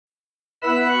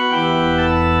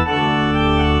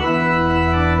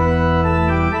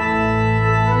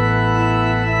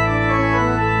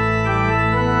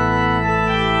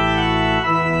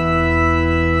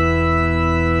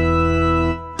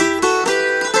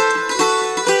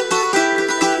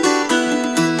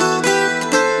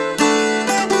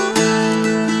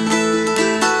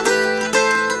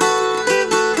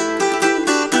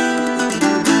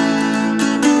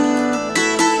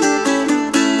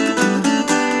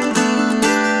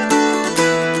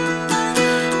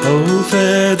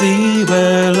fare thee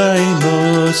well, I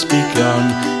must be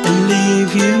gone and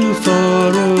leave you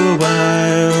for a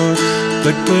while.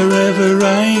 But wherever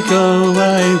I go,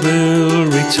 I will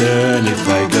return. If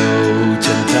I go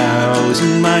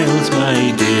 10,000 miles,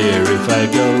 my dear, if I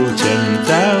go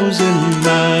 10,000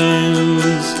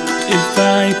 miles. If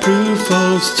I prove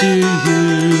false to you,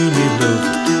 me love,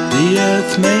 the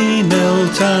earth may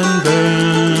melt and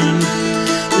burn.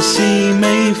 The sea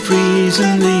may freeze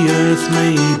and the earth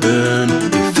may burn.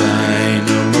 If I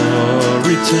no more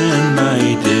return, my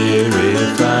dear,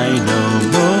 if I no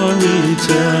more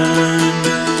return.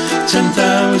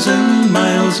 10,000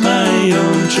 miles, my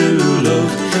own true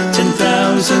love,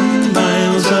 10,000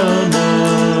 miles or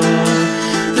more.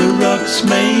 The rocks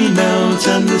may melt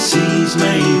and the seas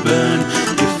may burn.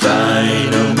 If I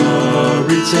no more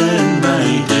return, my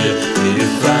dear,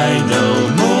 if I no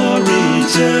more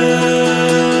return.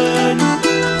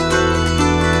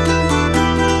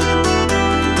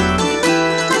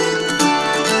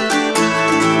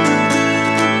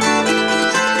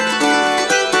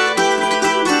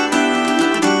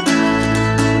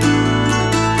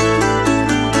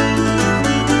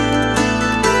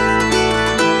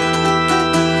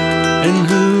 And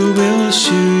who will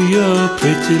shoe your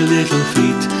pretty little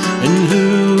feet? And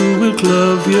who will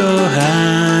glove your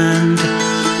hand?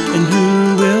 And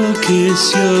who will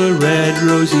kiss your red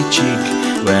rosy cheek?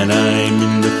 When I'm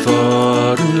in the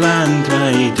foreign land,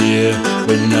 my dear,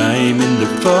 when I'm in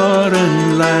the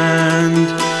foreign land.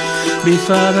 Me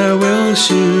father will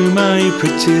shoe my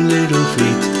pretty little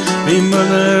feet, me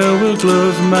mother will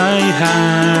glove my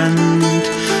hand.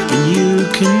 And you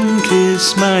can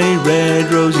kiss my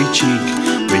red rosy cheek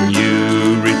when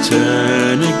you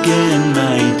return again,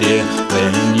 my dear,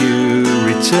 when you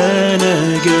return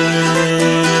again.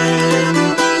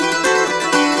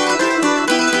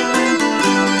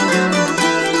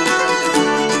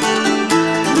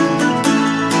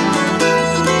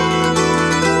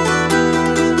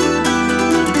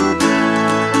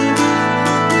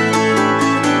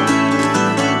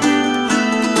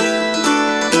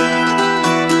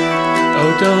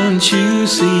 Don't you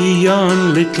see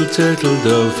yon little turtle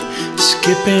dove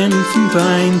skipping from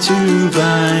vine to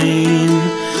vine,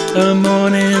 a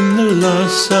mourning the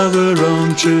loss of her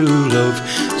own true love,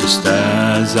 just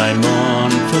as I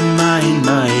mourn for mine,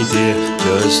 my dear,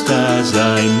 just as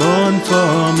I mourn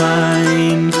for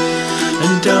mine.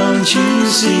 And don't you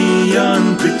see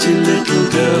yon pretty little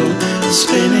girl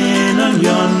spinning on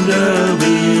yonder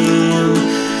wheel?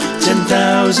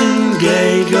 10,000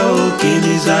 gay gold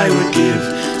guineas I would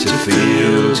give to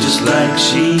feel just like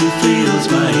she feels,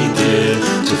 my dear,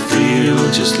 to feel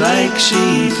just like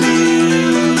she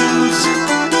feels.